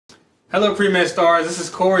Hello pre-med stars, this is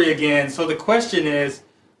Corey again. So the question is,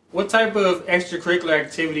 what type of extracurricular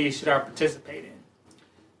activities should I participate in?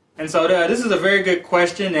 And so this is a very good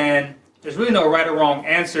question, and there's really no right or wrong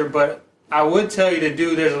answer, but I would tell you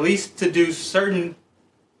there's at least to do certain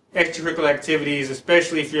extracurricular activities,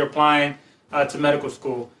 especially if you're applying to medical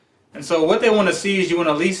school. And so what they want to see is you want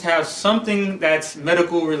to at least have something that's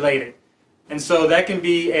medical related. And so that can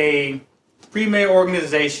be a pre-med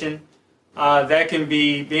organization, that can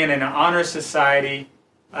be being in an honor society,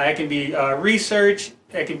 it can be research,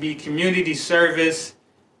 it can be community service,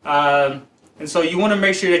 and so you want to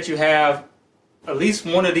make sure that you have at least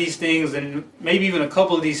one of these things and maybe even a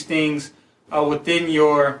couple of these things within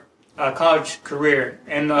your college career.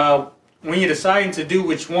 And when you're deciding to do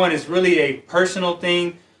which one is really a personal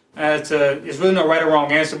thing. It's really no right or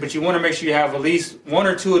wrong answer, but you want to make sure you have at least one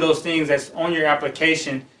or two of those things that's on your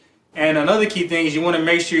application. And another key thing is you want to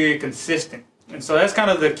make sure you're consistent. And so that's kind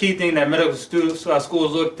of the key thing that medical schools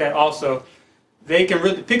looked at also. They can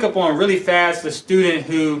really pick up on really fast the student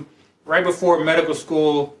who, right before medical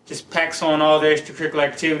school, just packs on all their extracurricular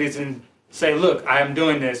activities and say, look, I am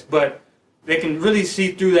doing this. But they can really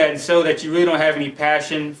see through that and show that you really don't have any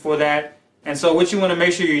passion for that. And so what you want to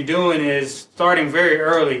make sure you're doing is starting very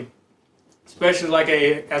early, especially like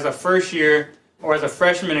as a first year or as a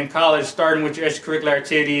freshman in college, starting with your extracurricular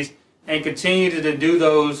activities and continue to do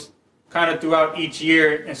those kind of throughout each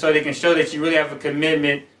year, and so they can show that you really have a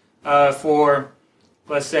commitment for,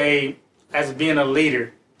 let's say, as being a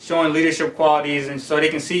leader, showing leadership qualities, and so they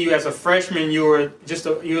can see you as a freshman you were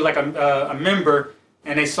like a member,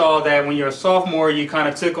 and they saw that when you're a sophomore you kind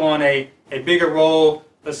of took on a bigger role.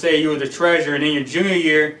 Let's say you were the treasurer, and in your junior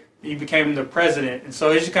year you became the president. And so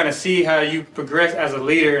they just kind of see how you progressed as a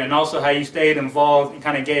leader and also how you stayed involved and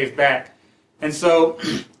kind of gave back. And so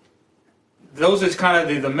those are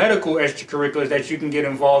kind of the medical extracurriculars that you can get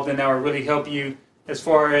involved in that will really help you as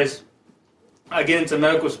far as getting into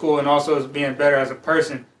medical school and also as being better as a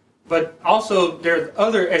person. But also there are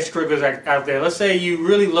other extracurriculars out there. Let's say you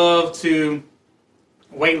really love to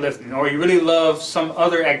weightlifting, or you really love some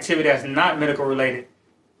other activity that's not medical related.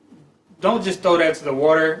 Don't just throw that to the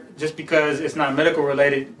water just because it's not medical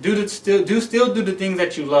related. Still do the things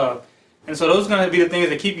that you love. And so those are going to be the things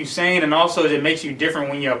that keep you sane, and also that makes you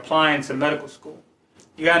different when you're applying to medical school.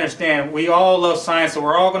 You got to understand, we all love science, so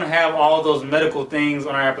we're all going to have all those medical things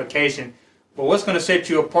on our application. But what's going to set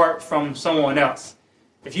you apart from someone else?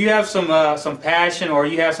 If you have some passion, or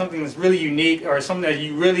you have something that's really unique, or something that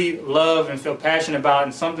you really love and feel passionate about,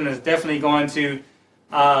 and something that's definitely going to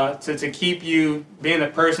keep you being the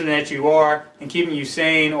person that you are and keeping you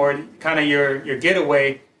sane, or kind of your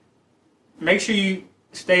getaway, make sure you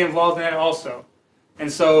stay involved in that also.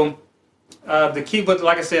 And so but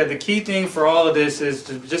like I said, the key thing for all of this is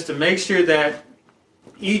just to make sure that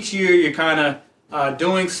each year you're kind of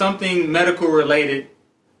doing something medical related,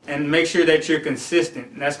 and make sure that you're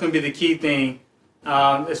consistent. And that's going to be the key thing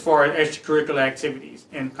as far as extracurricular activities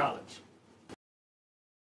in college.